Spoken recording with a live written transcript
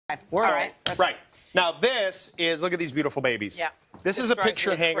We're all right. Right. Now this is, look at these beautiful babies. Yeah. This is a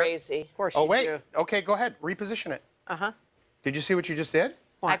picture hanger. Crazy. Of course Oh, you wait. do. Okay, go ahead. Reposition it. Uh-huh. Did you see what you just did?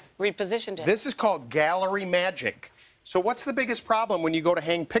 What? I've repositioned it. This is called gallery magic. So what's the biggest problem when you go to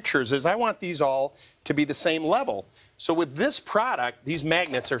hang pictures is I want these all to be the same level. So with this product, these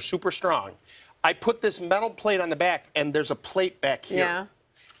magnets are super strong. I put this metal plate on the back, and there's a plate back here. Yeah.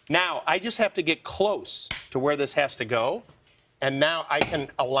 Now, I just have to get close to where this has to go, and now I can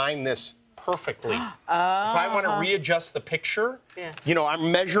align this perfectly. If I want to readjust the picture, you know,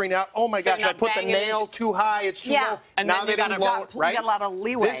 I'm measuring out, oh my gosh, I put the nail too high, it's too low. And now then you got a lot of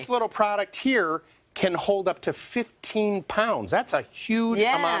leeway. This little product here can hold up to 15 pounds. That's a huge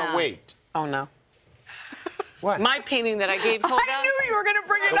amount of weight. Oh, no. What? My painting that I gave Hoda. I knew you were going to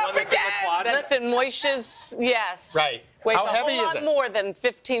bring it up That's again. in the closet? That's in Moisha's, yes. Right. Weighs How heavy a whole is lot it? more than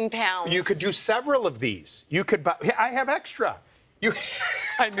 15 pounds. You could do several of these. You could buy, I have extra.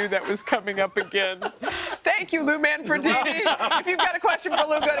 I knew that was coming up again. Thank you, Lou Manfredini. If you've got a question for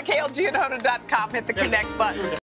Lou, go to klgandhoda.com, hit the connect button.